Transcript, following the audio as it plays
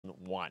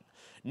2021.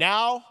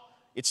 Now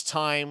it's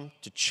time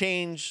to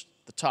change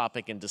the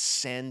topic and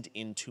descend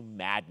into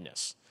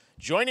madness.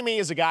 Joining me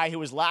is a guy who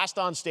was last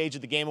on stage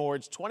at the Game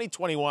Awards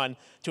 2021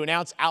 to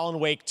announce Alan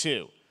Wake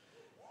 2.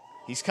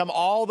 He's come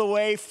all the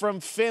way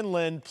from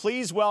Finland.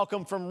 Please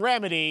welcome from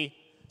Remedy,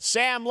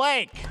 Sam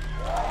Lake.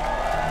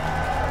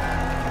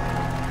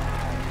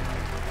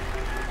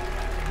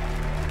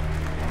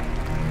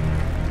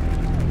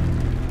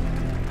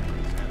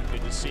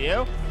 Good to see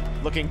you.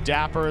 Looking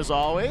dapper as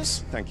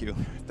always. Thank you.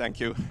 Thank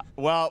you.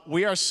 Well,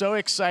 we are so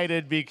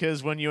excited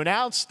because when you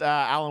announced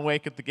Alan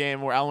Wake 2 at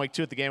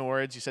the Game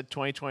Awards, you said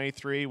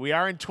 2023. We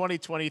are in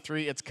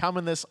 2023. It's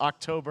coming this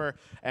October,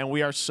 and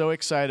we are so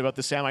excited about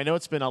this, Sam. I know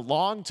it's been a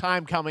long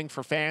time coming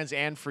for fans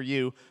and for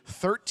you.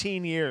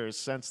 13 years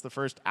since the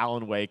first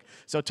Alan Wake.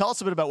 So tell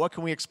us a bit about what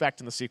can we expect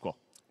in the sequel.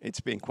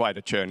 It's been quite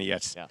a journey,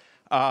 yes. Yeah.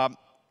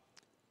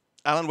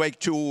 Alan Wake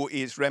 2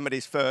 is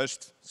Remedy's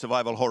first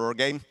survival horror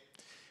game.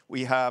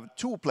 We have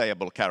two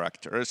playable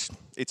characters.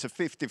 It's a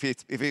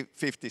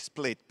 50-50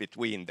 split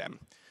between them.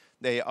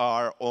 They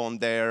are on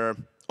their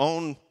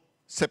own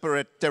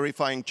separate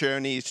terrifying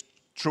journeys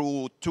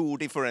through two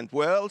different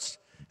worlds,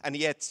 and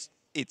yet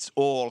it's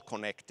all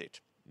connected.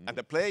 And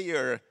the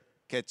player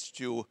gets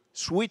to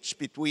switch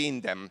between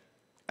them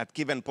at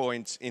given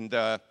points in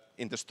the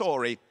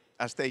story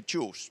as they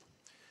choose.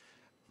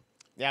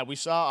 Yeah, we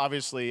saw,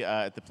 obviously,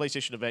 at the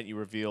PlayStation event, you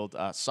revealed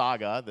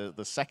Saga,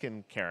 the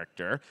second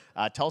character.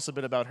 Tell us a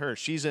bit about her.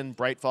 She's in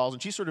Bright Falls,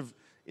 and she's sort of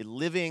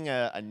living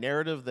a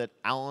narrative that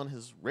Alan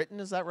has written.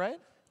 Is that right?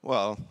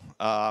 Well,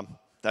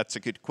 that's a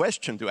good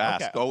question to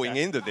ask going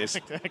into this.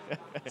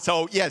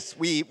 So, yes,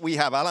 we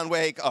have Alan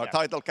Wake, our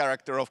title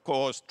character, of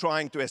course,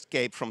 trying to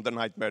escape from the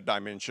nightmare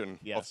dimension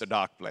of the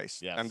dark place.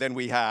 Yes. And then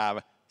we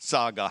have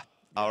Saga,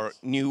 our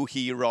new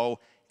hero,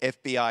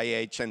 FBI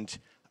agent,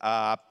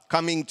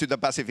 coming to the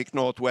Pacific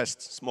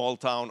Northwest small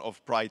town of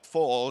Bright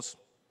Falls,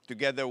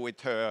 together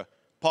with her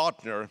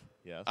partner,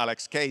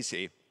 Alex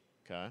Casey.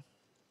 Okay.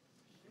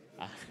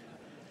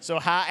 So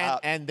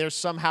and they're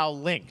somehow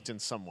linked in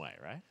some way,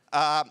 right?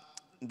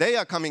 They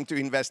are coming to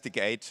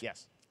investigate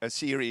a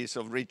series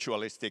of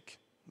ritualistic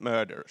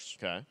murders.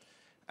 Okay.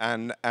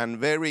 And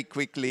very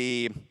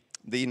quickly,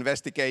 the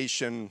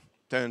investigation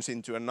turns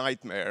into a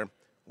nightmare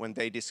when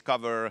they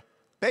discover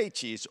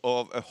pages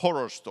of a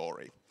horror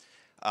story.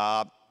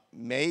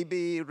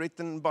 Maybe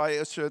written by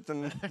a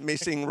certain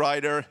missing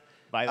writer.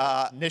 By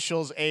the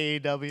initials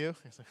AEW.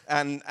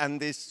 And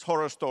this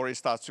horror story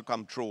starts to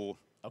come true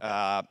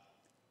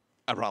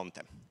around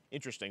them.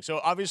 Interesting. So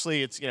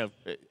obviously, it's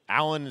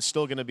Alan is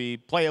still going to be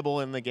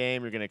playable in the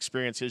game. You're going to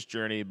experience his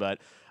journey, but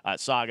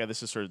Saga,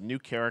 this is sort of new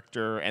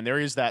character, and there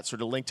is that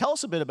sort of link. Tell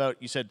us a bit about.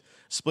 You said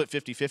split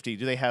 50-50.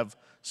 Do they have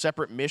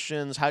separate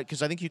missions?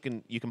 Because I think you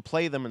can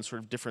play them in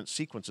sort of different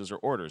sequences or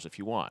orders if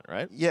you want,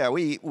 right? Yeah,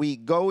 we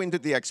go into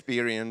the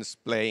experience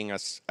playing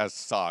as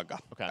Saga,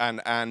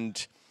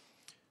 and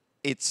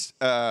it's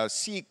a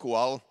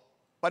sequel,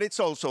 but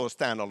it's also a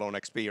standalone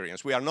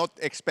experience. We are not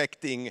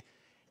expecting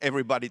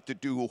everybody to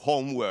do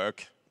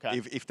homework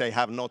if they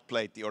have not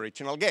played the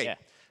original game.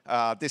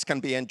 Yeah. This can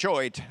be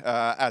enjoyed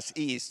as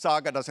is.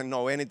 Saga doesn't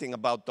know anything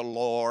about the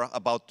lore,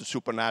 about the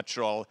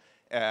supernatural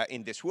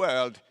in this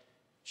world.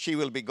 She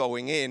will be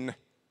going in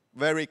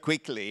very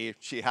quickly.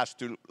 She has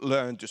to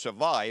learn to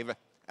survive.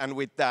 And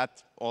with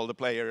that, all the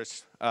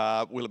players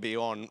will be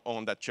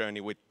on that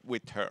journey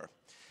with her.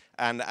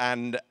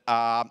 And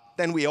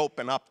then we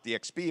open up the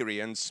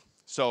experience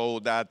so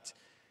that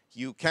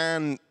you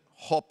can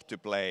hop to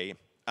play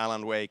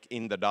Alan Wake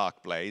in the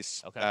dark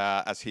place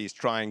as he's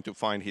trying to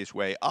find his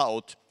way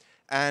out.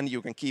 And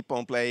you can keep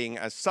on playing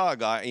as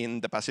Saga in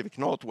the Pacific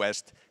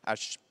Northwest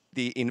as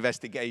the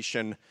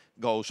investigation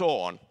goes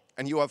on.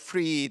 And you are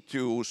free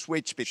to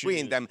switch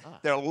between them.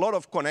 There are a lot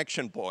of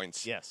connection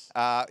points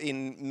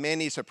in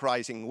many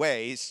surprising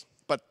ways,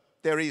 but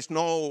there is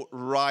no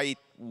right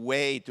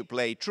way to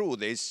play through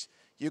this.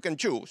 You can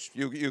choose.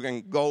 You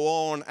can go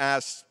on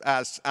as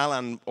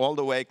Alan all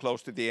the way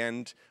close to the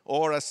end,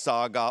 or as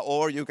Saga,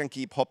 or you can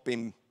keep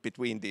hopping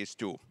between these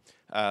two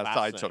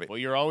sides of it. Well,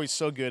 you're always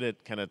so good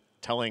at kind of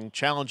telling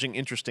challenging,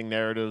 interesting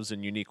narratives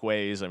in unique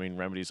ways. I mean,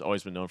 Remedy's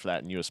always been known for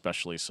that, and you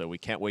especially, so we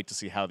can't wait to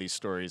see how these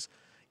stories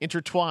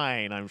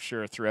intertwine, I'm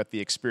sure, throughout the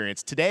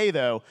experience. Today,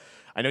 though,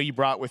 I know you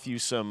brought with you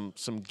some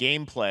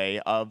gameplay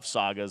of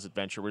Saga's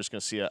adventure. We're just going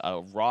to see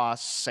a raw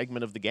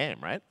segment of the game,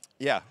 right?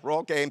 Yeah,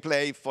 raw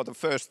gameplay for the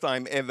first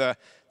time ever.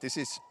 This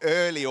is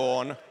early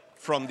on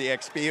from the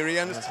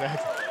experience.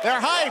 They're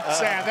hyped,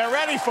 Sam. They're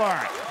ready for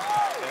it.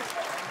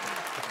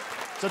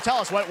 So tell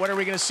us, what are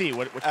we going to see?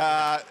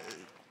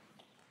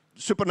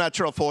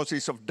 Supernatural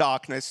forces of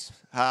darkness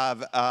have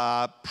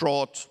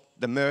brought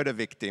the murder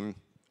victim,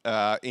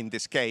 in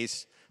this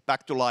case,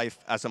 back to life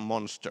as a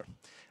monster.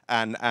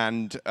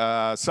 And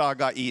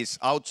Saga is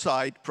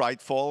outside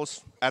Bright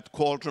Falls at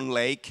Cauldron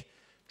Lake,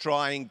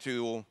 trying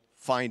to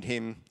find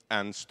him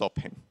and stop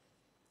him.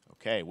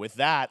 Okay, with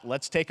that,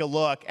 let's take a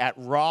look at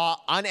raw,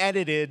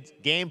 unedited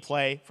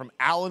gameplay from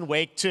Alan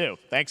Wake 2.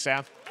 Thanks,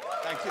 Sam.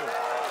 Thank you.